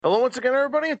Hello once again,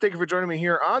 everybody, and thank you for joining me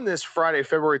here on this Friday,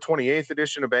 February 28th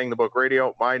edition of Bang the Book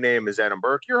Radio. My name is Adam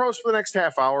Burke, your host for the next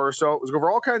half hour or so. We'll go over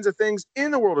all kinds of things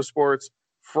in the world of sports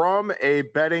from a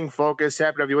betting focus.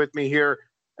 Happy to have you with me here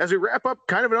as we wrap up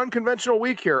kind of an unconventional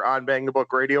week here on Bang the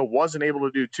Book Radio. Wasn't able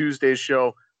to do Tuesday's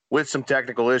show with some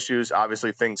technical issues.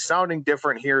 Obviously, things sounding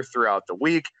different here throughout the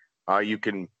week. You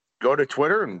can go to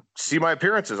Twitter and see my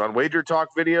appearances on Wager Talk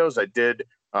videos. I did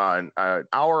an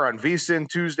hour on VSIN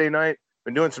Tuesday night.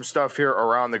 Been doing some stuff here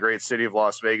around the great city of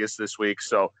Las Vegas this week.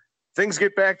 So things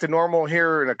get back to normal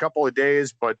here in a couple of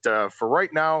days. But for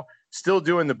right now, still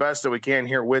doing the best that we can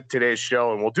here with today's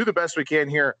show. And we'll do the best we can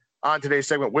here on today's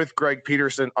segment with Greg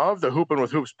Peterson of the Hoopin With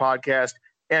Hoops podcast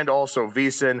and also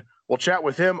VSIN. We'll chat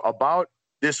with him about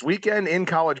this weekend in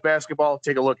college basketball.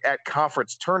 Take a look at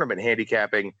conference tournament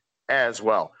handicapping as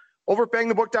well. Over at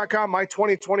BangTheBook.com, my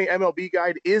 2020 MLB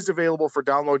guide is available for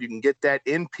download. You can get that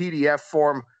in PDF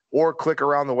form or click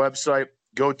around the website,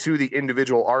 go to the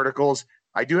individual articles.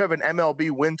 I do have an MLB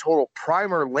win total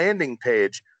primer landing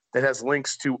page that has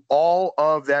links to all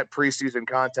of that preseason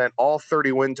content, all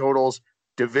 30 win totals,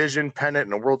 division, pennant,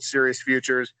 and World Series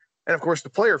futures, and, of course, the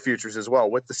player futures as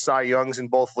well with the Cy Youngs in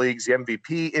both leagues, the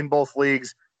MVP in both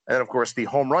leagues, and, of course, the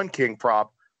Home Run King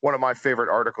prop, one of my favorite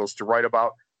articles to write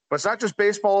about. But it's not just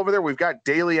baseball over there. We've got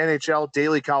daily NHL,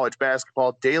 daily college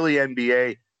basketball, daily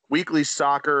NBA, weekly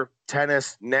soccer,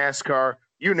 tennis, NASCAR,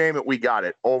 you name it, we got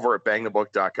it over at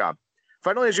BangTheBook.com.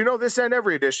 Finally, as you know, this and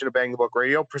every edition of Bang the Book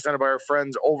Radio, presented by our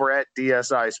friends over at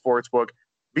DSI Sportsbook.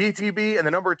 BTB and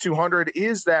the number 200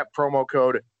 is that promo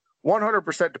code.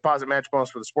 100% deposit match bonus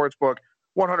for the Sportsbook,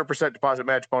 100% deposit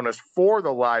match bonus for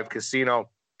the live casino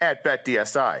at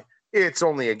BetDSI. It's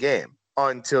only a game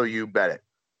until you bet it.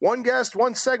 One guest,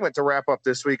 one segment to wrap up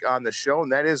this week on the show,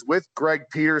 and that is with Greg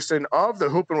Peterson of the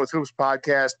Hoopin With Hoops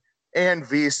podcast and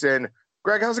VSIN.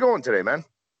 Greg, how's it going today, man?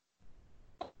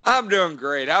 I'm doing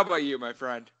great. How about you, my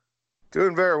friend?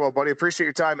 Doing very well, buddy. Appreciate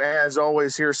your time as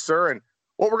always here, sir. And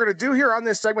what we're going to do here on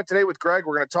this segment today with Greg,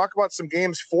 we're going to talk about some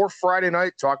games for Friday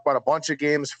night, talk about a bunch of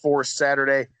games for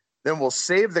Saturday. Then we'll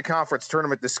save the conference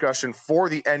tournament discussion for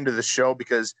the end of the show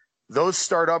because those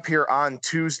start up here on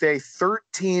Tuesday.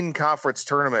 13 conference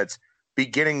tournaments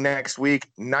beginning next week,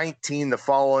 19 the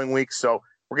following week. So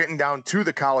we're getting down to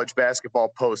the college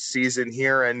basketball postseason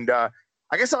here. And I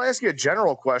guess I'll ask you a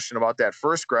general question about that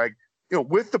first, Greg. You know,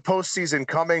 with the postseason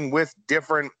coming with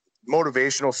different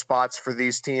motivational spots for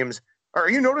these teams, are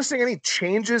you noticing any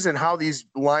changes in how these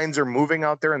lines are moving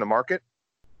out there in the market?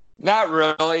 Not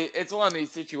really. It's one of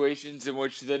these situations in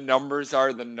which the numbers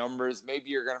are the numbers. Maybe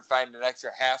you're going to find an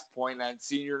extra half point on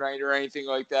senior night or anything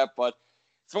like that, but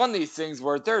it's one of these things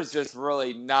where there's just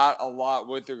really not a lot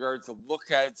with regards to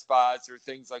look-ahead spots or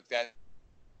things like that.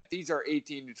 These are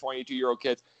 18 to 22-year-old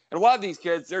kids, and a lot of these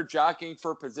kids, they're jockeying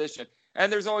for position,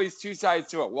 and there's always two sides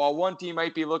to it. While one team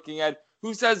might be looking at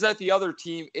who says that the other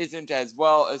team isn't as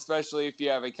well, especially if you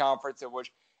have a conference in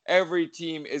which every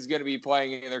team is going to be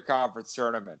playing in their conference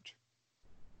tournament.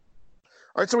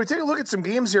 All right, so we take a look at some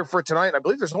games here for tonight. I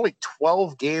believe there's only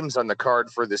 12 games on the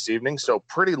card for this evening, so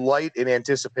pretty light in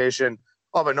anticipation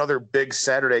of another big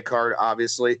Saturday card,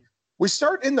 obviously. We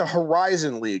start in the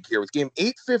Horizon League here with game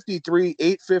 853,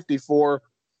 854,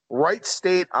 Wright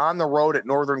State on the road at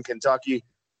Northern Kentucky.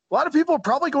 A lot of people are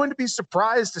probably going to be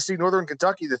surprised to see Northern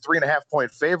Kentucky the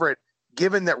 3.5-point favorite,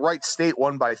 given that Wright State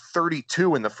won by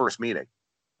 32 in the first meeting.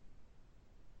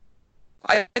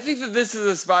 I think that this is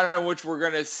a spot in which we're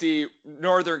going to see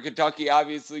Northern Kentucky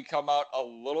obviously come out a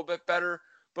little bit better.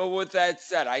 But with that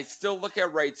said, I still look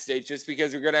at Wright State just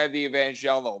because we're going to have the advantage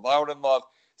down low. Loudon Love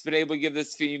has been able to give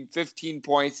this team 15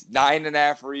 points,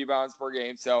 9.5 rebounds per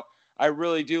game. So I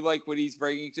really do like what he's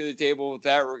bringing to the table with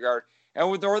that regard.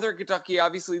 And with Northern Kentucky,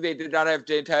 obviously they did not have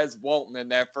Jantez Walton in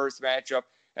that first matchup.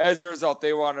 As a result,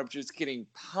 they wound up just getting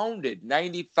pounded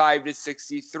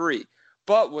 95-63.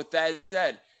 But with that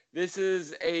said, this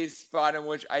is a spot in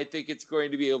which I think it's going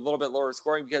to be a little bit lower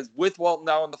scoring because with Walton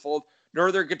now in the fold,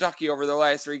 Northern Kentucky over their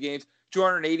last three games,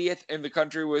 280th in the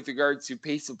country with regards to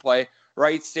pace of play.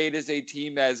 Wright State is a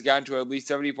team that has gotten to at least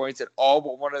 70 points in all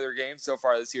but one of their games so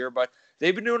far this year, but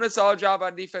they've been doing a solid job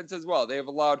on defense as well. They have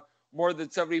allowed more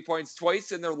than 70 points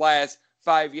twice in their last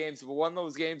 5 games, but one of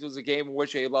those games was a game in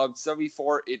which they allowed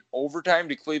 74 in overtime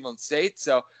to Cleveland State,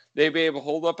 so they've been able to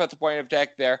hold up at the point of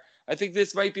attack there. I think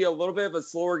this might be a little bit of a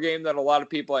slower game than a lot of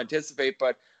people anticipate,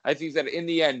 but I think that in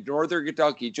the end, Northern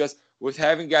Kentucky, just with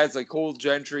having guys like Cole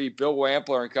Gentry, Bill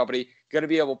Wampler and company, going to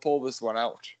be able to pull this one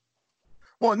out.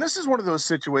 Well, and this is one of those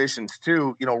situations,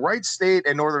 too. You know, Wright State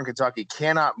and Northern Kentucky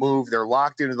cannot move. They're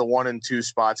locked into the 1 and 2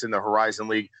 spots in the Horizon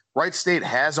League. Wright State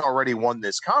has already won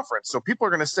this conference. So people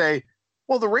are going to say,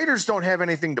 well, the Raiders don't have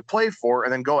anything to play for,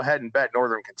 and then go ahead and bet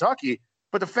Northern Kentucky.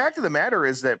 But the fact of the matter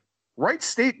is that Wright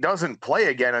State doesn't play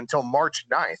again until March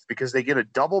 9th because they get a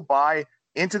double bye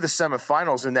into the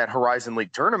semifinals in that Horizon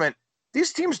League tournament.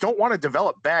 These teams don't want to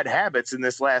develop bad habits in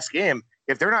this last game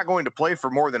if they're not going to play for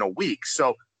more than a week.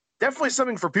 So definitely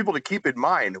something for people to keep in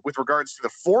mind with regards to the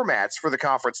formats for the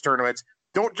conference tournaments.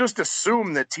 Don't just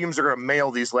assume that teams are going to mail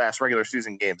these last regular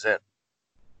season games in.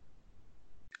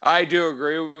 I do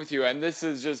agree with you, and this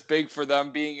is just big for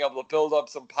them being able to build up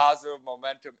some positive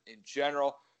momentum in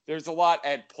general. There's a lot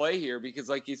at play here because,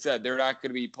 like you said, they're not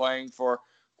going to be playing for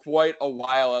quite a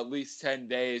while, at least 10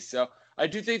 days. So I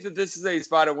do think that this is a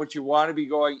spot in which you want to be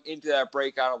going into that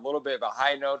break on a little bit of a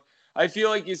high note. I feel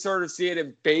like you sort of see it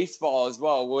in baseball as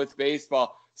well. With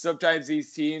baseball, sometimes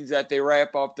these teams that they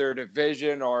wrap up their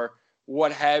division or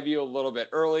what have you a little bit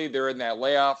early, they're in that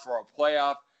layoff for a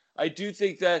playoff. I do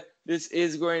think that this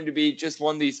is going to be just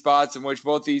one of these spots in which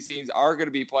both these teams are going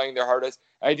to be playing their hardest.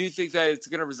 I do think that it's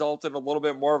going to result in a little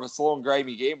bit more of a slow and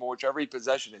grimy game in which every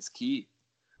possession is key.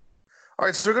 All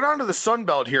right, so go down to the Sun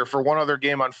Belt here for one other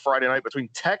game on Friday night between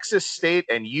Texas State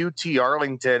and UT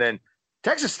Arlington. And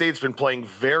Texas State's been playing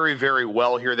very, very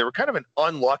well here. They were kind of an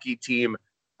unlucky team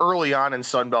early on in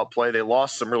Sun Belt play. They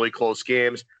lost some really close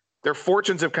games. Their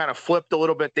fortunes have kind of flipped a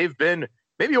little bit. They've been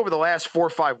maybe over the last 4 or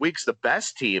 5 weeks the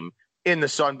best team in the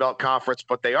Sun Belt Conference,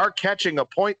 but they are catching a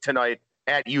point tonight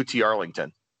at UT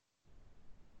Arlington.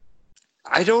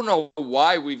 I don't know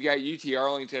why we've got UT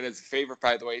Arlington as a favorite,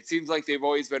 by the way. It seems like they've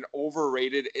always been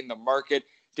overrated in the market.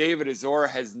 David Azor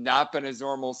has not been his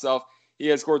normal self. He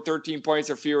has scored 13 points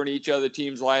or fewer in each of the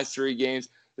team's last 3 games.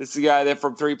 This is a guy that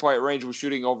from three-point range was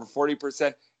shooting over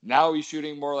 40%. Now he's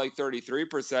shooting more like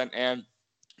 33%. And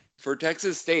for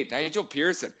Texas State, Nigel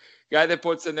Pearson, guy that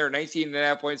puts in there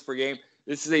 19.5 points per game.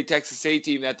 This is a Texas State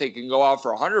team that they can go out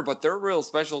for 100, but their real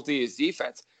specialty is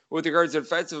defense. With regards to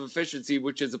defensive efficiency,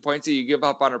 which is the points that you give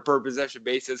up on a per-possession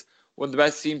basis, one of the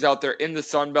best teams out there in the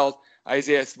Sun Belt.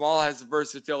 Isaiah Small has the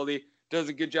versatility, does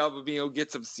a good job of being able to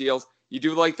get some steals. You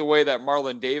do like the way that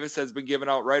Marlon Davis has been giving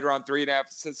out right around 3.5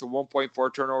 assists and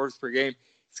 1.4 turnovers per game.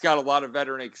 He's got a lot of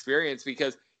veteran experience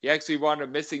because he actually wound up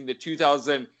missing the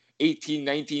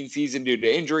 2018-19 season due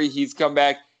to injury. He's come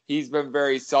back. He's been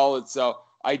very solid. So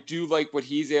I do like what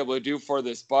he's able to do for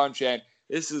this bunch. And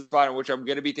this is a spot in which I'm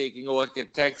going to be taking a look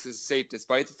at Texas State,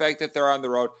 despite the fact that they're on the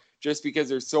road, just because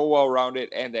they're so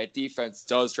well-rounded and that defense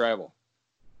does travel.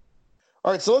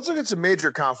 All right, so let's look at some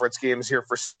major conference games here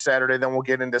for Saturday. Then we'll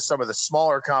get into some of the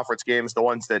smaller conference games, the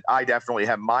ones that I definitely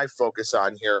have my focus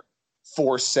on here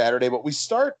for Saturday. But we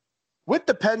start with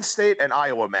the Penn State and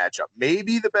Iowa matchup.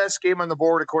 Maybe the best game on the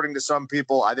board, according to some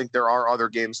people. I think there are other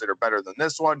games that are better than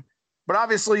this one. But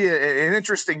obviously an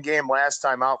interesting game last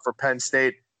time out for Penn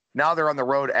State. Now they're on the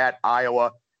road at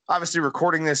Iowa. Obviously,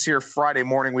 recording this here Friday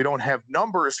morning, we don't have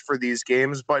numbers for these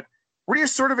games, but where do you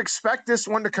sort of expect this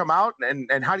one to come out,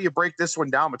 and how do you break this one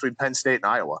down between Penn State and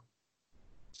Iowa?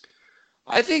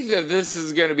 I think that this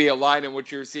is going to be a line in which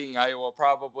you're seeing Iowa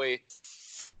probably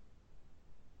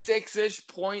 6-ish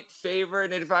point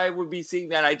favorite, and if I would be seeing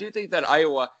that, I do think that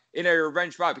Iowa in a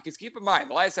revenge spot, because keep in mind,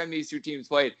 the last time these two teams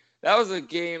played, that was a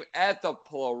game at the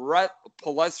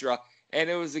Palestra, and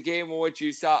it was a game in which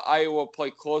you saw Iowa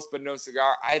play close but no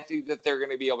cigar. I think that they're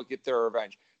going to be able to get their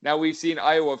revenge. Now, we've seen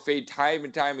Iowa fade time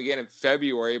and time again in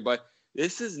February, but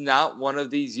this is not one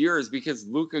of these years because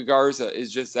Luka Garza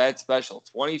is just that special.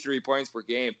 23 points per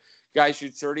game. Guy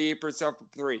shoots 38% from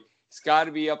 3. He's got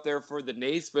to be up there for the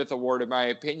Naismith Award, in my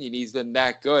opinion. He's been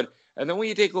that good. And then when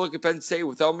you take a look at Penn State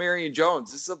without Marion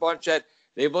Jones, this is a bunch that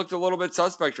they've looked a little bit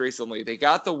suspect recently. They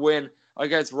got the win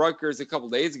against Rutgers a couple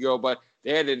days ago, but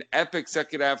they had an epic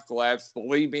second-half collapse.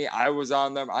 Believe me, I was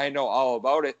on them. I know all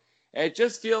about it. And it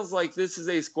just feels like this is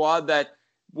a squad that,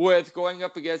 with going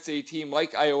up against a team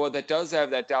like Iowa that does have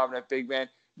that dominant big man,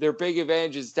 their big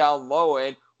advantage is down low.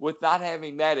 And with not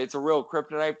having that, it's a real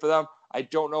kryptonite for them. I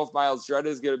don't know if Miles Dredd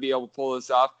is going to be able to pull this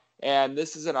off. And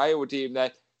this is an Iowa team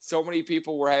that so many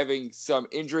people were having some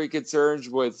injury concerns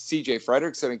with C.J.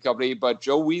 Frederickson and company, but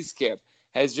Joe Wieskamp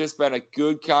has just been a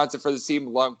good concept for the team,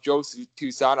 along with Joe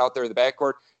Toussaint out there in the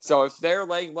backcourt. So if they're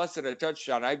laying less than a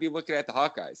touchdown, I'd be looking at the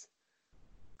Hawkeyes.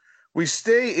 We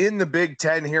stay in the Big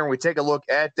Ten here, and we take a look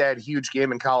at that huge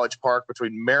game in College Park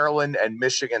between Maryland and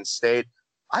Michigan State.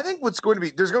 I think there's going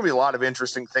to be a lot of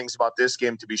interesting things about this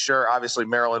game, to be sure. Obviously,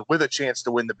 Maryland with a chance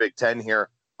to win the Big Ten here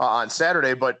on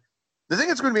Saturday. But the thing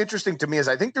that's going to be interesting to me is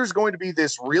I think there's going to be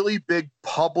this really big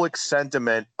public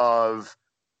sentiment of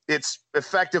it's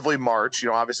effectively March.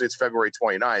 Obviously it's February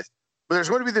 29th. But there's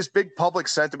going to be this big public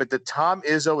sentiment that Tom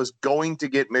Izzo is going to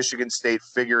get Michigan State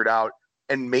figured out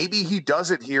and maybe he does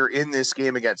it here in this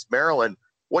game against Maryland.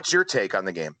 What's your take on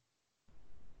the game?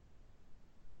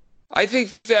 I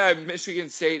think that Michigan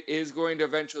State is going to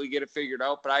eventually get it figured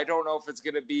out, but I don't know if it's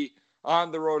going to be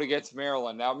on the road against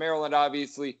Maryland. Now, Maryland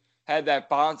obviously had that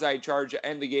bonsai charge to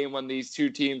end the game when these two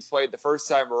teams played the first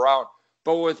time around.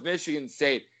 But with Michigan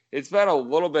State, it's been a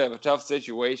little bit of a tough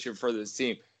situation for this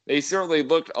team. They certainly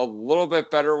looked a little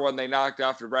bit better when they knocked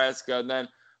off Nebraska, and then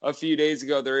a few days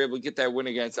ago they were able to get that win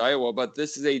against Iowa. But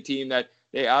this is a team that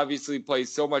they obviously play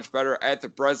so much better at the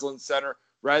Breslin Center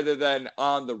rather than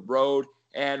on the road.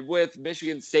 And with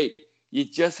Michigan State, you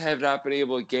just have not been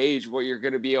able to gauge what you're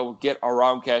going to be able to get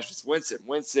around Cassius Winston.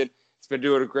 Winston has been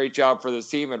doing a great job for this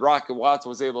team, and Rocket Watts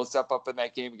was able to step up in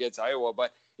that game against Iowa,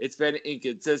 but it's been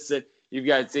inconsistent. You've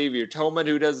got Xavier Tillman,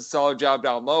 who does a solid job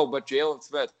down low, but Jalen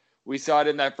Smith, we saw it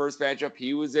in that first matchup.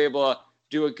 He was able to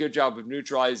do a good job of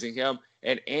neutralizing him,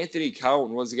 and Anthony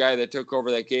Cowan was the guy that took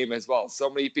over that game as well. So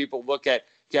many people look at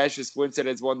Cassius Winston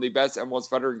as one of the best and most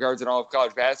veteran guards in all of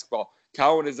college basketball.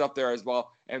 Cowan is up there as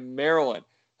well. And Maryland,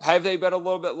 have they been a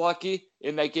little bit lucky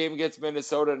in that game against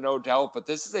Minnesota? No doubt. But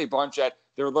this is a bunch that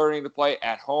they're learning to play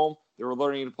at home. They're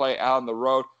learning to play on the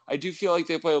road. I do feel like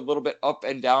they play a little bit up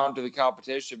and down to the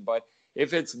competition. But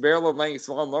if it's Maryland laying a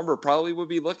small number, probably would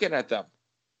be looking at them.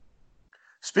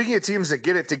 Speaking of teams that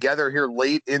get it together here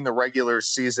late in the regular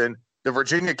season, the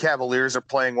Virginia Cavaliers are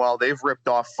playing well. They've ripped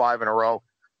off 5 in a row.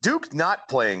 Duke not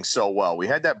playing so well. We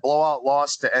had that blowout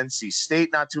loss to NC State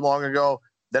not too long ago.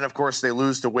 Then, of course, they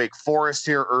lose to Wake Forest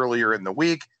here earlier in the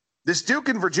week. This Duke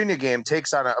and Virginia game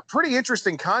takes on a pretty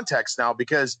interesting context now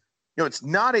because, it's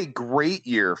not a great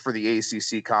year for the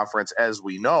ACC conference, as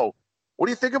we know. What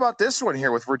do you think about this one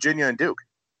here with Virginia and Duke?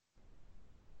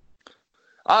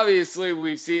 Obviously,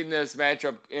 we've seen this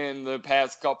matchup in the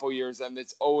past couple years, and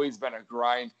it's always been a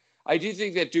grind. I do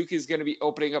think that Duke is going to be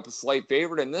opening up a slight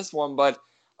favorite in this one, but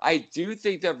I do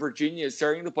think that Virginia is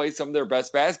starting to play some of their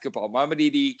best basketball.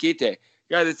 Mamadidi Ikite,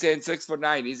 guy that's saying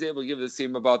 6'9", he's able to give this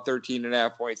team about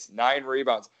 13.5 points, 9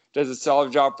 rebounds, does a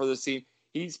solid job for this team.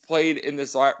 He's played in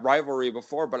this rivalry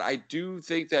before, but I do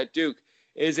think that Duke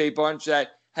is a bunch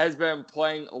that has been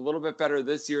playing a little bit better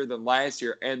this year than last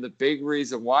year. And the big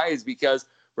reason why is because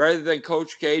rather than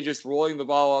Coach K just rolling the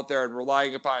ball out there and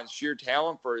relying upon sheer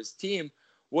talent for his team,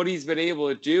 what he's been able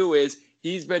to do is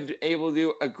he's been able to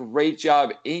do a great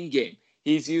job in-game.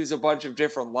 He's used a bunch of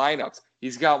different lineups.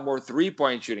 He's got more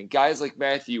three-point shooting. Guys like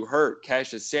Matthew Hurt,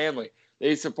 Cassius Stanley,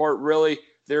 they support really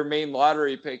their main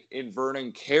lottery pick in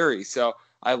Vernon Carey. So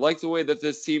I like the way that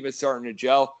this team is starting to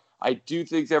gel. I do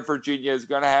think that Virginia is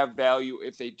going to have value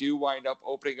if they do wind up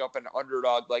opening up an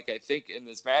underdog like I think in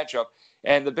this matchup.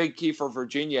 And the big key for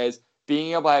Virginia is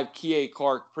being able to have Peay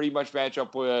Clark pretty much match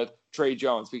up with Trey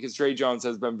Jones, because Trey Jones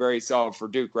has been very solid for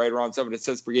Duke, right around 7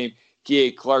 assists per game.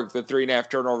 Peay Clark, the 3.5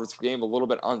 turnovers per game, a little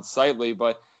bit unsightly,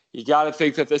 but you got to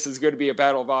think that this is going to be a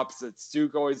battle of opposites.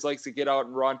 Duke always likes to get out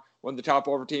and run, one of the top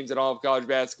over teams in all of college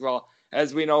basketball.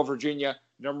 As we know, Virginia,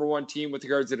 number one team with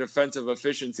regards to defensive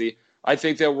efficiency. I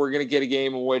think that we're going to get a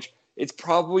game in which it's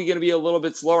probably going to be a little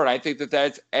bit slower, and I think that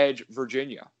that's edge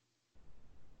Virginia.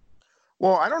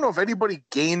 Well, I don't know if anybody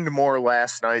gained more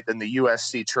last night than the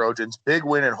USC Trojans. Big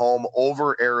win at home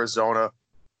over Arizona.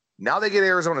 Now they get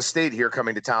Arizona State here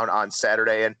coming to town on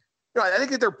Saturday. And I think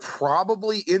that they're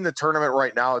probably in the tournament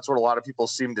right now. It's what a lot of people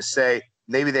seem to say.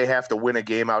 Maybe they have to win a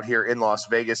game out here in Las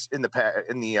Vegas in the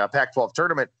Pac-12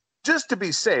 tournament just to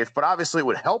be safe. But obviously it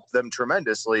would help them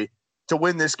tremendously to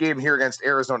win this game here against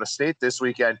Arizona State this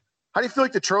weekend. How do you feel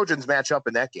like the Trojans match up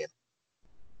in that game?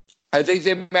 I think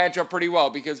they match up pretty well,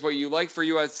 because what you like for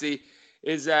USC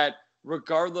is that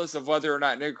regardless of whether or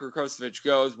not Nick Rakocevic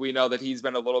goes, we know that he's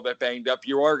been a little bit banged up.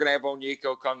 You are going to have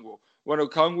Onyeka Okongwu. When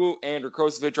Okongwu and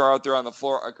Rakocevic are out there on the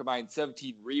floor, a combined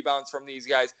 17 rebounds from these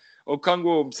guys.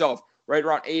 Okongwu himself, right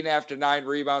around 8.5 to 9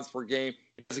 rebounds per game.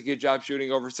 He does a good job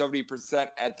shooting over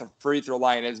 70% at the free throw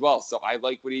line as well. So I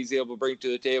like what he's able to bring to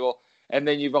the table. And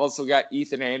then you've also got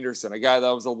Ethan Anderson, a guy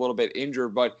that was a little bit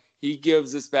injured, but he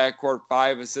gives this backcourt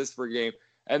 5 assists per game.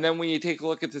 And then when you take a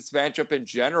look at this matchup in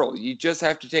general, you just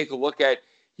have to take a look at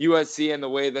USC and the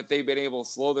way that they've been able to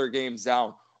slow their games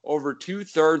down. Over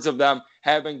 2/3 of them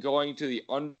have been going to the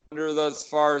under thus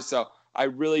far. So I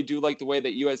really do like the way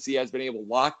that USC has been able to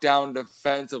lock down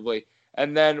defensively.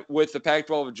 And then with the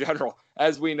Pac-12 in general,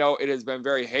 as we know, it has been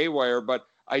very haywire. But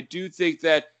I do think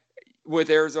that with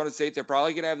Arizona State, they're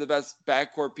probably going to have the best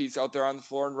backcourt piece out there on the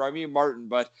floor in Remy Martin.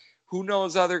 But who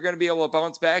knows how they're going to be able to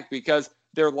bounce back, because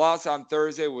their loss on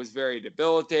Thursday was very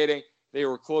debilitating. They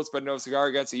were close but no cigar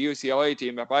against a UCLA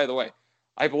team that, by the way,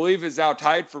 I believe is now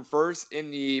tied for first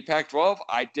in the Pac-12.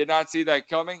 I did not see that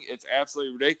coming. It's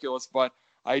absolutely ridiculous, but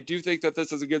I do think that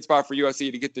this is a good spot for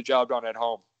USC to get the job done at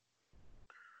home.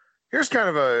 Here's kind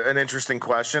of an interesting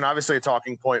question. Obviously, a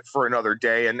talking point for another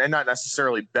day, and not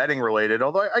necessarily betting related,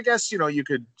 although I guess, you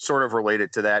could sort of relate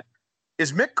it to that.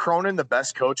 Is Mick Cronin the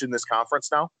best coach in this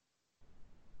conference now?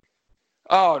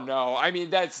 Oh, no. I mean,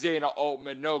 that's Dana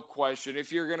Altman, no question.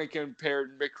 If you're going to compare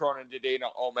Mick Cronin to Dana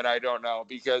Altman, I don't know.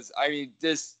 Because, I mean,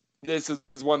 this is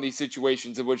one of these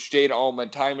situations in which Dana Altman,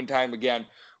 time and time again,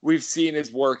 we've seen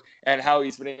his work and how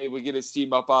he's been able to get his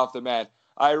team up off the mat.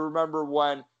 I remember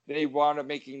when they wound up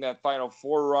making that Final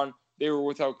Four run, they were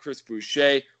without Chris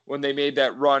Boucher. When they made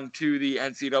that run to the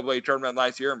NCAA tournament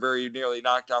last year and very nearly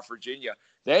knocked off Virginia,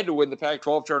 they had to win the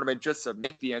Pac-12 tournament just to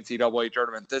make the NCAA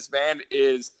tournament. This man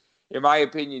is, in my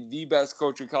opinion, the best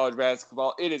coach in college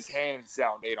basketball. It is hands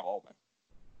down Dana Altman.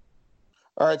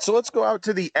 All right, so let's go out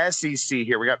to the SEC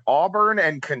here. We got Auburn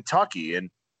and Kentucky,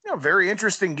 and very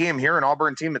interesting game here. An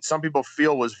Auburn team that some people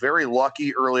feel was very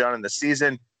lucky early on in the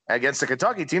season against a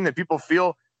Kentucky team that people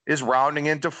feel is rounding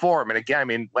into form. And again, I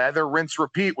mean, lather, rinse,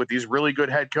 repeat with these really good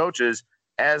head coaches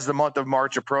as the month of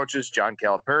March approaches. John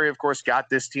Calipari, of course, got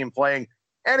this team playing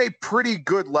at a pretty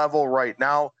good level right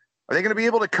now. Are they going to be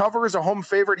able to cover as a home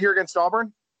favorite here against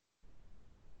Auburn?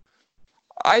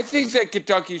 I think that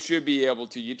Kentucky should be able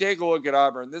to. You take a look at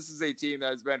Auburn. This is a team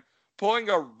that has been pulling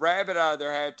a rabbit out of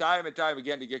their hat time and time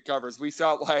again to get covers. We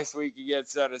saw it last week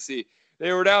against Tennessee.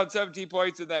 They were down 17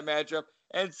 points in that matchup,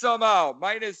 and somehow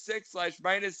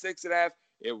 -6/-6.5,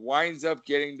 it winds up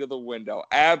getting to the window.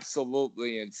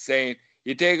 Absolutely insane.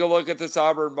 You take a look at this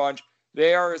Auburn bunch.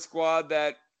 They are a squad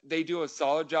that they do a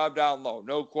solid job down low,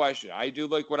 no question. I do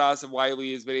like what Austin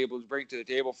Wiley has been able to bring to the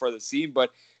table for the team,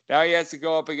 but now he has to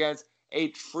go up against a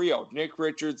trio: Nick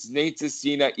Richards, Nate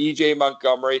Sestina, E.J.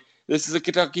 Montgomery. This is a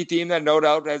Kentucky team that no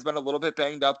doubt has been a little bit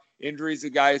banged up. Injuries to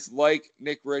guys like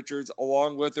Nick Richards,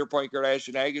 along with their point guard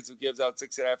Ashton Aggies, who gives out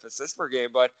 6.5 assists per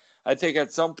game. But I think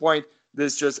at some point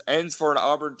this just ends for an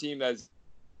Auburn team that's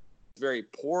very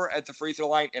poor at the free throw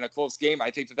line in a close game.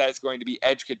 I think that that's going to be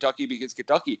edge Kentucky, because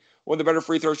Kentucky, one of the better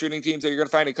free throw shooting teams that you're going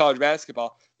to find in college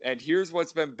basketball. And here's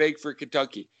what's been big for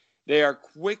Kentucky. They are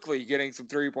quickly getting some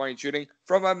three-point shooting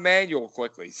from Emmanuel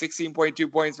quickly,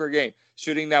 16.2 points per game,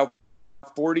 shooting now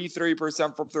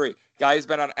 43% from three. Guy's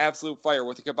been on absolute fire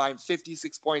with a combined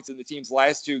 56 points in the team's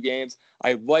last two games.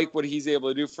 I like what he's able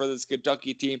to do for this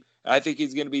Kentucky team. I think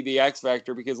he's going to be the X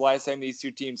factor, because last time these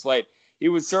two teams played, he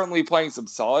was certainly playing some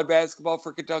solid basketball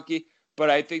for Kentucky,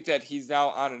 but I think that he's now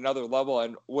on another level.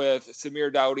 And with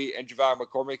Samir Dowdy and Javon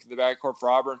McCormick in the backcourt for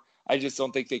Auburn, I just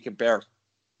don't think they compare.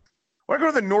 I want to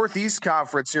go to the Northeast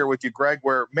Conference here with you, Greg,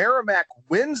 where Merrimack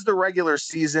wins the regular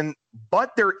season,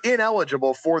 but they're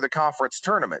ineligible for the conference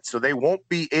tournament, so they won't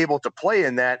be able to play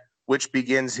in that, which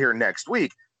begins here next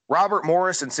week. Robert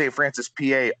Morris and St. Francis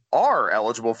Peay are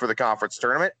eligible for the conference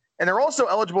tournament, and they're also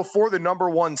eligible for the number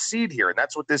one seed here, and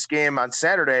that's what this game on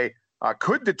Saturday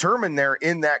could determine there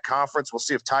in that conference. We'll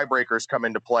see if tiebreakers come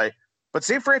into play. But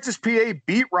St. Francis Peay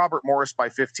beat Robert Morris by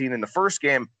 15 in the first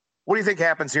game. What do you think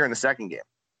happens here in the second game?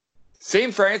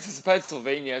 St. Francis,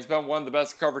 Pennsylvania has been one of the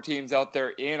best cover teams out there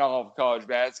in all of college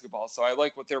basketball, so I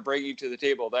like what they're bringing to the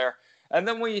table there. And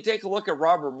then when you take a look at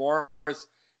Robert Morris,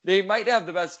 they might have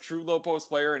the best true low-post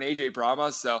player in A.J.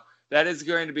 Brahma, so that is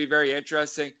going to be very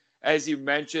interesting. As you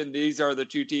mentioned, these are the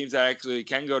two teams that actually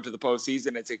can go to the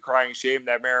postseason. It's a crying shame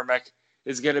that Merrimack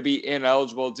is going to be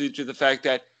ineligible due to the fact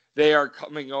that they are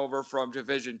coming over from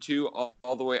Division II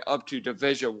all the way up to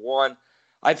Division I.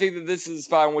 I think that this is a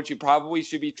spot in which you probably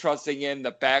should be trusting in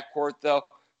the backcourt, though,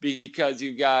 because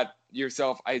you've got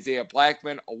yourself Isaiah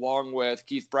Blackman along with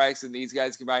Keith Braxton. These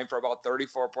guys combined for about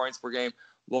 34 points per game.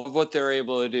 Love what they're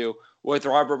able to do. With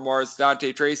Robert Morris,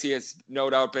 Dante Tracy has no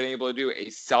doubt been able to do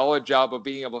a solid job of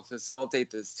being able to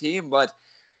facilitate this team, but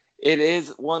it is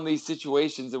one of these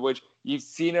situations in which you've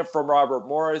seen it from Robert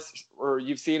Morris, or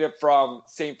you've seen it from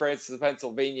St. Francis,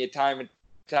 Pennsylvania, time and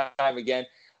time again.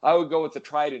 I would go with the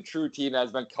tried and true team that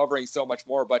has been covering so much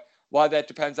more, but a lot of that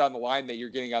depends on the line that you're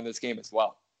getting on this game as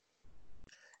well.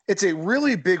 It's a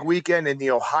really big weekend in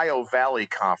the Ohio Valley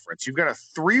Conference. You've got a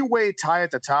three-way tie at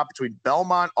the top between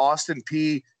Belmont, Austin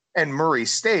Peay, and Murray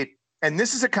State. And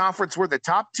this is a conference where the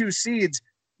top two seeds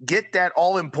get that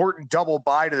all-important double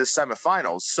bye to the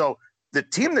semifinals. So the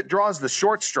team that draws the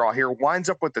short straw here winds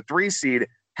up with the 3 seed,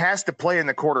 has to play in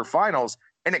the quarterfinals.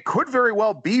 And it could very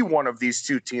well be one of these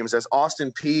two teams as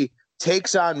Austin Peay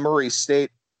takes on Murray State.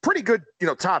 Pretty good,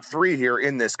 top 3 here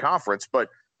in this conference. But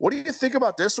what do you think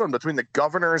about this one between the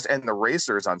Governors and the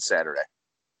Racers on Saturday?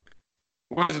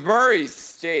 With Murray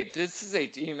State, this is a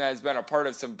team that has been a part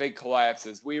of some big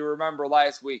collapses. We remember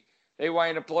last week they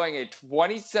wind up blowing a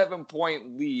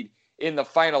 27-point lead in the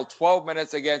final 12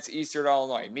 minutes against Eastern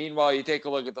Illinois. Meanwhile, you take a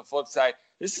look at the flip side.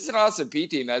 This is an awesome Peay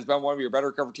team that's been one of your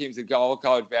better cover teams in all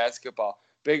college basketball.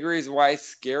 Big reason why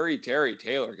scary Terry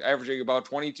Taylor, averaging about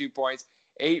 22 points,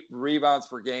 8 rebounds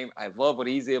per game. I love what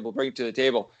he's able to bring to the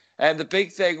table. And the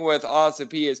big thing with awesome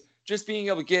Peay is just being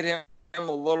able to get him a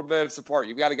little bit of support.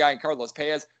 You've got a guy in Carlos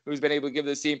Peay who's been able to give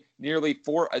this team nearly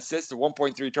 4 assists and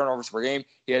 1.3 turnovers per game.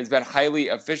 He has been highly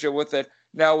efficient with it.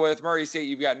 Now with Murray State,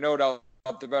 you've got no doubt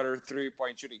the better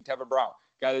three-point shooting, Tevin Brown,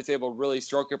 guy that's able to really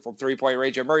stroke it from three-point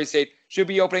range. And Murray State should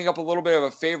be opening up a little bit of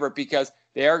a favorite because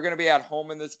they are going to be at home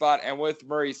in this spot. And with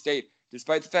Murray State,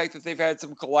 despite the fact that they've had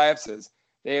some collapses,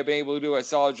 they have been able to do a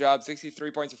solid job.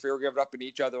 63 points of free were given up in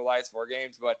each of their last 4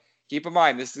 games. But keep in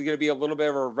mind, this is going to be a little bit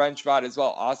of a revenge spot as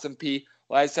well. Awesome Peay,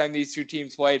 last time these two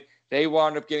teams played, they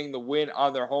wound up getting the win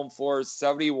on their home floors,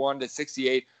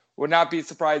 71-68. Would not be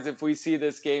surprised if we see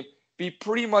this game be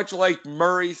pretty much like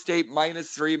Murray State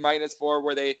 -3, -4,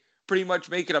 where they pretty much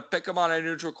make it a pick 'em on a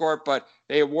neutral court, but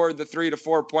they award the 3 to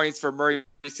 4 points for Murray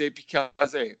State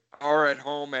because they are at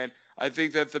home. And I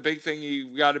think that the big thing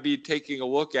you got to be taking a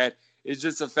look at is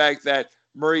just the fact that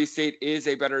Murray State is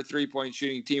a better three-point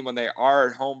shooting team when they are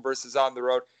at home versus on the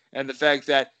road, and the fact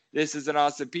that this is an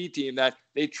awesome Peay team that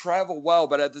they travel well,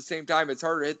 but at the same time, it's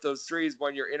harder to hit those threes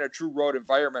when you're in a true road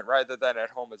environment rather than at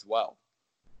home as well.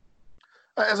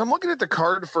 As I'm looking at the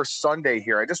card for Sunday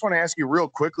here, I just want to ask you real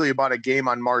quickly about a game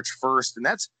on March 1st, and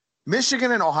that's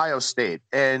Michigan and Ohio State.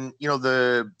 And,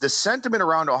 the sentiment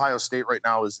around Ohio State right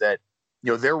now is that,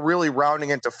 they're really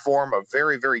rounding into form. A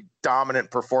very, very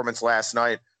dominant performance last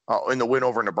night in the win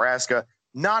over Nebraska.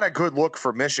 Not a good look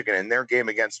for Michigan in their game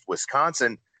against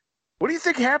Wisconsin. What do you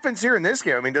think happens here in this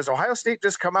game? I mean, does Ohio State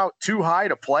just come out too high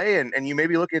to play and you may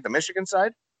be looking at the Michigan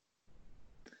side?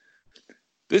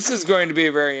 This is going to be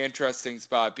a very interesting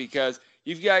spot because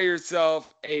you've got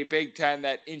yourself a Big Ten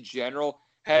that in general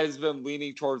has been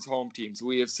leaning towards home teams.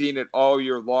 We have seen it all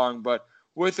year long, but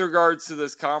with regards to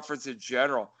this conference in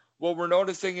general, what we're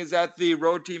noticing is that the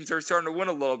road teams are starting to win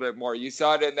a little bit more. You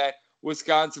saw it in that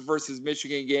Wisconsin versus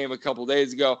Michigan game a couple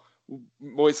days ago.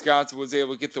 Wisconsin was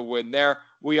able to get the win there.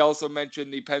 We also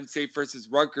mentioned the Penn State versus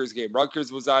Rutgers game.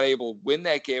 Rutgers was not able to win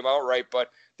that game outright,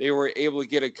 but they were able to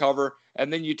get a cover.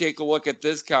 And then you take a look at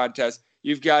this contest.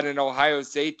 You've got an Ohio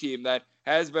State team that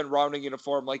has been rounding into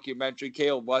form, like you mentioned.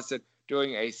 Caleb Wesson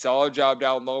doing a solid job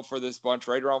down low for this bunch,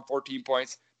 right around 14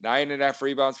 points, 9.5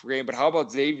 rebounds per game. But how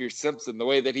about Xavier Simpson, the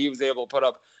way that he was able to put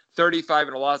up 35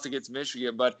 in a loss against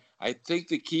Michigan? But I think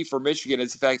the key for Michigan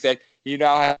is the fact that you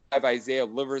now have Isaiah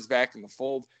Livers back in the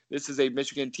fold. This is a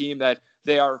Michigan team that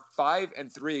they are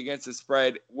 5-3 against the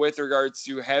spread with regards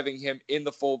to having him in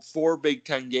the fold 4 Big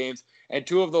Ten games. And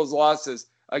 2 of those losses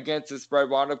against the spread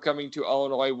wound up coming to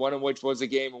Illinois, one of which was a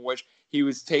game in which he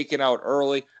was taken out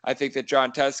early. I think that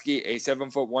John Teske, a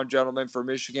 7'1" gentleman for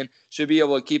Michigan, should be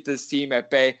able to keep this team at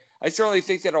bay. I certainly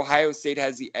think that Ohio State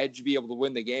has the edge to be able to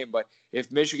win the game, but if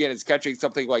Michigan is catching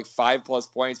something like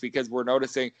 5+ points, because we're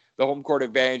noticing the home court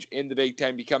advantage in the Big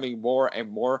Ten becoming more and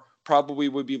more, probably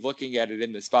would be looking at it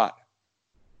in the spot.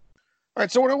 All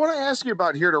right, so what I want to ask you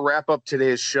about here to wrap up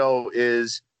today's show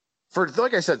is, for,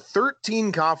 like I said,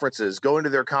 13 conferences go into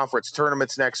their conference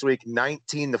tournaments next week,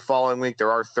 19 the following week.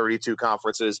 There are 32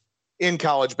 conferences in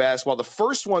college basketball. The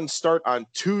first ones start on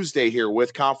Tuesday here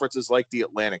with conferences like the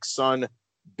Atlantic Sun,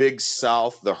 Big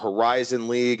South, the Horizon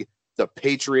League, the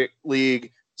Patriot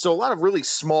League. So a lot of really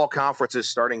small conferences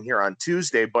starting here on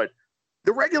Tuesday, but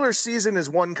the regular season is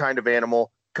one kind of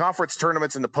animal. Conference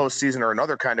tournaments in the postseason are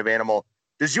another kind of animal.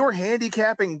 Does your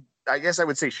handicapping, I guess I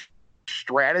would say,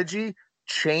 strategy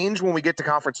change when we get to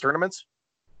conference tournaments?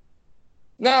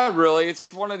 Not really. It's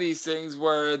one of these things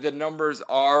where the numbers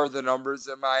are the numbers,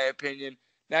 in my opinion.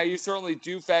 Now, you certainly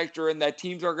do factor in that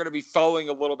teams are going to be falling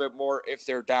a little bit more if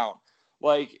they're down.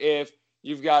 Like if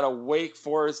you've got a Wake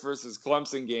Forest versus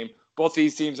Clemson game, both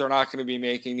these teams are not going to be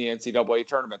making the NCAA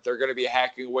tournament. They're going to be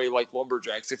hacking away like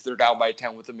lumberjacks if they're down by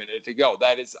 10 with a minute to go.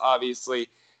 That is obviously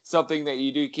something that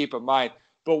you do keep in mind.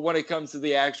 But when it comes to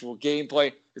the actual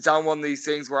gameplay, it's on one of these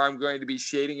things where I'm going to be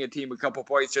shading a team a couple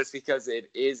points just because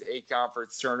it is a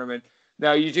conference tournament.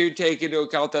 Now, you do take into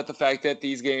account that the fact that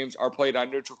these games are played on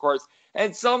neutral courts,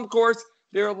 and some courts,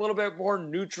 they're a little bit more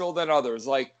neutral than others.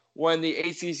 Like when the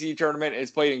ACC tournament is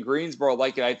played in Greensboro,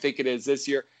 like I think it is this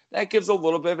year, that gives a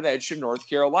little bit of an edge to North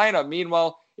Carolina.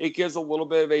 Meanwhile, it gives a little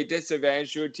bit of a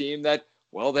disadvantage to a team that,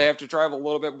 well, they have to travel a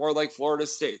little bit more like Florida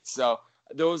State. So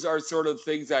those are sort of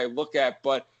things I look at,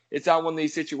 but it's not one of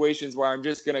these situations where I'm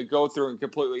just going to go through and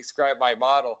completely scrap my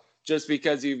model just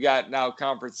because you've got now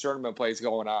conference tournament plays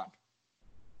going on.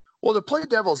 Well, to play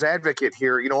devil's advocate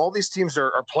here, all these teams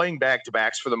are playing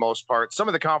back-to-backs for the most part. Some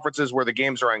of the conferences where the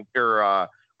games are where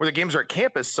the games are at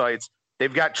campus sites,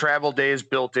 they've got travel days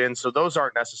built in, so those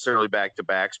aren't necessarily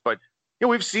back-to-backs. But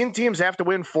we've seen teams have to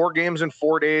win 4 games in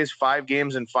 4 days, 5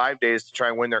 games in 5 days to try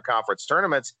and win their conference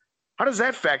tournaments. How does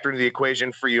that factor into the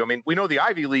equation for you? I mean, we know the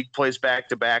Ivy League plays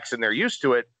back-to-backs and they're used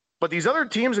to it, but these other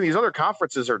teams and these other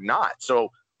conferences are not.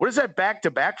 So what does that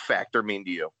back-to-back factor mean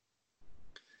to you?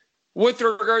 With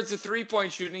regards to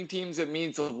three-point shooting teams, it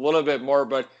means a little bit more,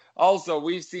 but also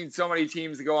we've seen so many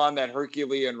teams go on that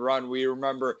Herculean run. We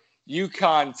remember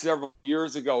UConn several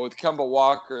years ago with Kemba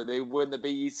Walker. They win the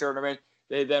Big East tournament.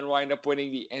 They then wind up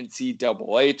winning the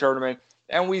NCAA tournament.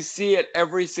 And we see it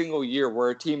every single year where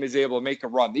a team is able to make a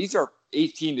run. These are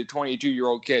 18 to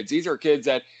 22-year-old kids. These are kids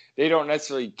that they don't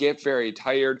necessarily get very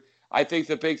tired. I think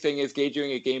the big thing is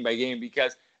gauging it game by game,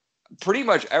 because pretty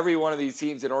much every one of these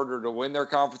teams, in order to win their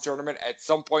conference tournament, at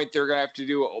some point they're going to have to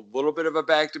do a little bit of a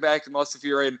back-to-back, unless if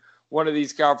you're in one of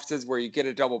these conferences where you get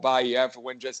a double bye, you have to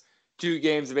win just 2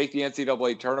 games to make the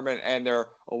NCAA tournament, and they're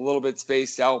a little bit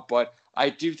spaced out. But I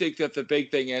do think that the big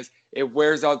thing is it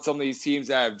wears out some of these teams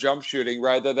that have jump shooting,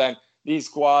 rather than these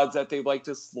squads that they like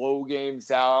to slow games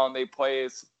down. They play a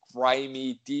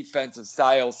grimy defensive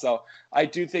style. So I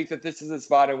do think that this is a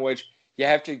spot in which you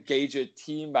have to gauge it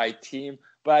team by team,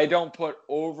 but I don't put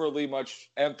overly much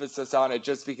emphasis on it,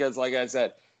 just because, like I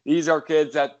said, these are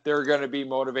kids that they're going to be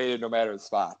motivated no matter the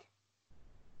spot.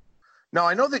 Now,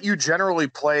 I know that you generally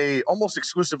play almost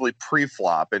exclusively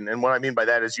pre-flop, and what I mean by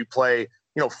that is you play,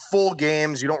 full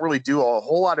games. You don't really do a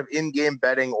whole lot of in-game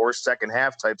betting or second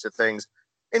half types of things.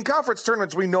 In conference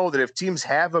tournaments, we know that if teams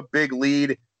have a big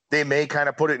lead, they may kind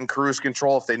of put it in cruise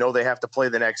control if they know they have to play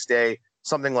the next day,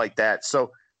 something like that.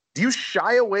 So do you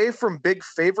shy away from big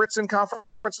favorites in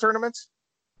conference tournaments?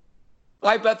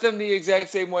 I bet them the exact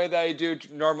same way that I do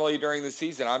normally during the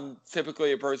season. I'm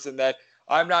typically a person that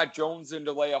I'm not jonesing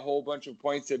to lay a whole bunch of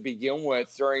points to begin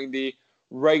with during the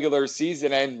regular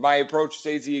season, and my approach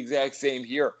stays the exact same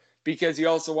here, because you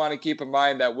also want to keep in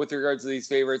mind that with regards to these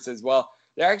favorites as well,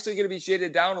 they're actually going to be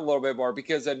shaded down a little bit more,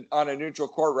 because on a neutral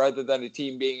court, rather than a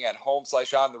team being at home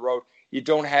 / on the road, you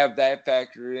don't have that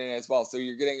factored in as well. So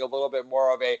you're getting a little bit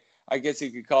more of I guess you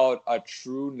could call it a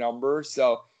true number.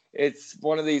 So it's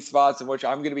one of these spots in which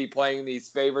I'm going to be playing these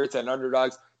favorites and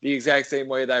underdogs the exact same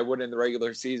way that I would in the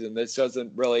regular season. This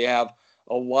doesn't really have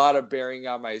a lot of bearing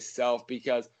on myself,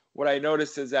 because what I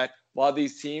noticed is that a lot of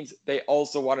these teams, they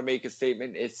also want to make a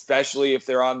statement, especially if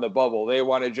they're on the bubble. They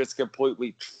want to just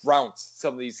completely trounce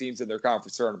some of these teams in their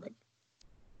conference tournament.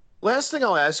 Last thing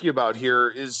I'll ask you about here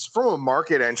is from a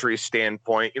market entry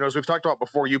standpoint. As we've talked about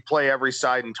before, you play every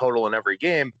side in total in every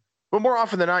game, but more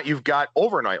often than not, you've got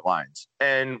overnight lines.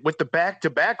 And with the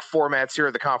back-to-back formats here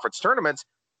at the conference tournaments,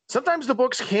 sometimes the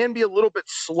books can be a little bit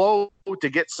slow to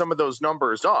get some of those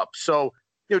numbers up. So,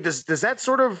 does that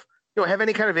sort of have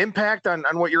any kind of impact on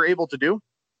what you're able to do?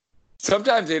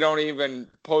 Sometimes they don't even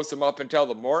post them up until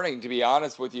the morning, to be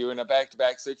honest with you, in a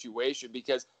back-to-back situation,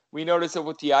 because we notice it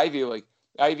with the Ivy League.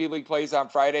 Ivy League plays on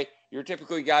Friday. You're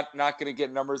typically not going to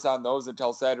get numbers on those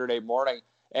until Saturday morning,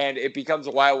 and it becomes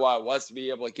a wild west to be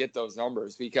able to get those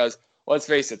numbers, because let's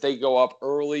face it, they go up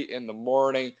early in the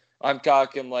morning. I'm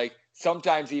talking like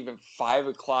sometimes even 5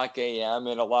 o'clock a.m.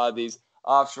 in a lot of these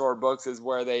offshore books is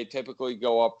where they typically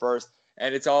go up first.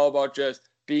 And it's all about just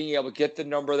being able to get the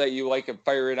number that you like and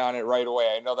fire it on it right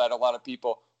away. I know that a lot of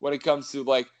people, when it comes to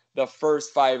like the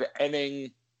first 5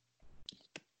 inning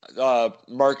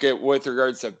market with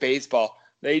regards to baseball,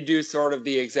 they do sort of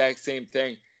the exact same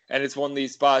thing. And it's one of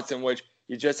these spots in which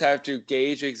you just have to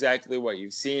gauge exactly what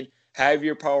you've seen, have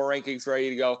your power rankings ready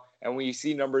to go. And when you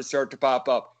see numbers start to pop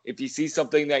up, if you see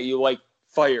something that you like,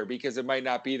 fire, because it might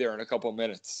not be there in a couple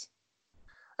minutes.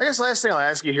 I guess last thing I'll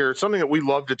ask you here, something that we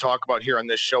love to talk about here on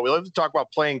this show, we love to talk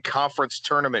about playing conference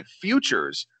tournament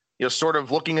futures, sort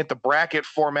of looking at the bracket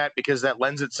format, because that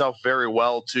lends itself very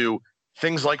well to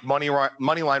things like money line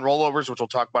rollovers, which we'll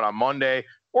talk about on Monday,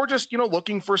 or just,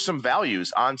 looking for some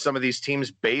values on some of these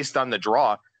teams based on the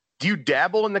draw. Do you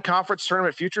dabble in the conference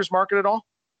tournament futures market at all?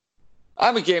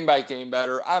 I'm a game-by-game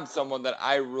bettor. I'm someone that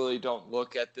I really don't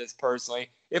look at this personally.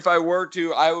 If I were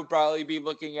to, I would probably be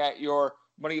looking at your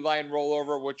money line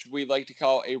rollover, which we like to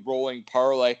call a rolling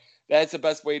parlay. That's the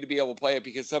best way to be able to play it,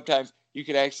 because sometimes you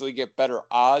can actually get better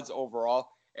odds overall.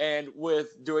 And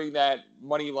with doing that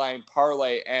money line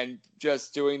parlay and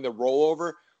just doing the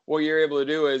rollover, what you're able to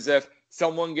do is if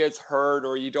someone gets hurt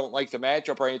or you don't like the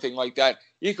matchup or anything like that,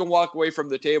 you can walk away from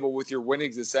the table with your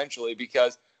winnings essentially,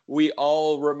 because we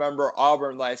all remember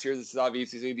Auburn last year. This is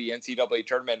obviously the NCAA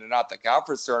tournament and not the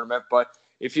conference tournament, but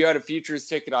if you had a futures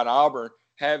ticket on Auburn,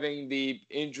 having the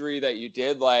injury that you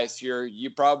did last year, you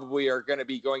probably are going to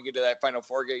be going into that Final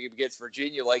Four game against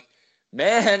Virginia like,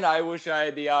 man, I wish I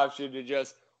had the option to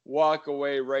just walk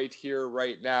away right here,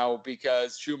 right now,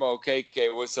 because Chuma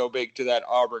Okeke was so big to that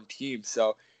Auburn team.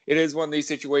 So it is one of these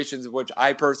situations in which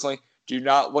I personally do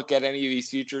not look at any of these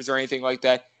futures or anything like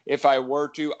that. If I were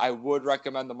to, I would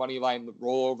recommend the money line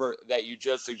rollover that you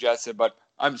just suggested, but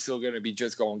I'm still going to be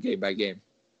just going game by game.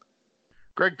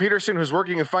 Greg Peterson, who's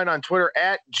working and find on Twitter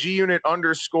at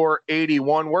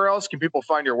 @GUnit_81. Where else can people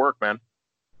find your work, man?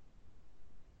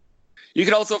 You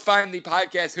can also find the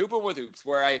podcast Hoopin With Hoops,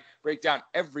 where I break down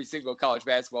every single college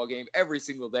basketball game every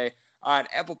single day on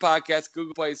Apple Podcasts,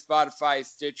 Google Play, Spotify,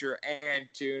 Stitcher, and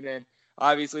TuneIn.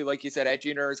 Obviously, like you said, at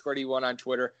 @GUnit_81 on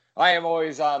Twitter. I am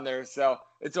always on there, so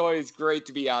it's always great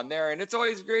to be on there, and it's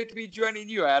always great to be joining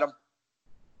you, Adam.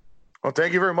 Well,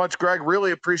 thank you very much, Greg.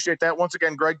 Really appreciate that. Once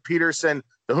again, Greg Peterson,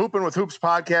 the Hoopin With Hoops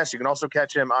podcast. You can also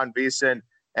catch him on VSIN.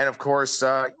 And, of course,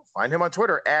 find him on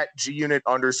Twitter at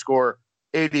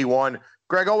 @GUnit_81.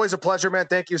 Greg, always a pleasure, man.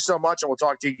 Thank you so much, and we'll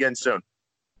talk to you again soon.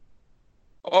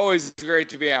 Always great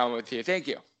to be on with you. Thank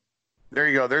you. There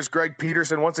you go. There's Greg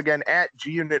Peterson, once again, at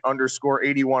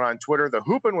 @GUnit_81 on Twitter, the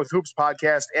Hoopin With Hoops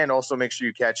podcast, and also make sure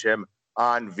you catch him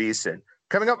on VSIN.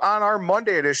 Coming up on our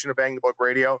Monday edition of Bang the Book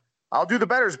Radio, I'll do the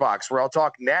Bettor's Box, where I'll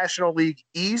talk National League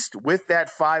East with that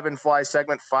 5 and Fly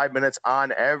segment, 5 minutes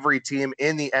on every team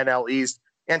in the NL East,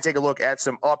 and take a look at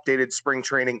some updated spring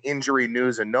training injury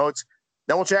news and notes.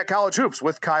 Then we'll chat college hoops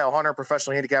with Kyle Hunter,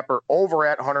 professional handicapper over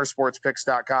at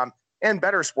huntersportspicks.com and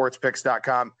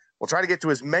bettersportspicks.com. We'll try to get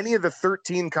to as many of the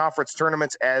 13 conference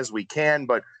tournaments as we can,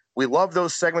 but we love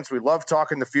those segments. We love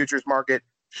talking the futures market.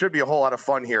 Should be a whole lot of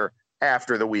fun here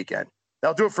after the weekend.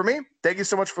 That'll do it for me. Thank you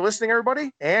so much for listening,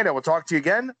 everybody, and I will talk to you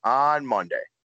again on Monday.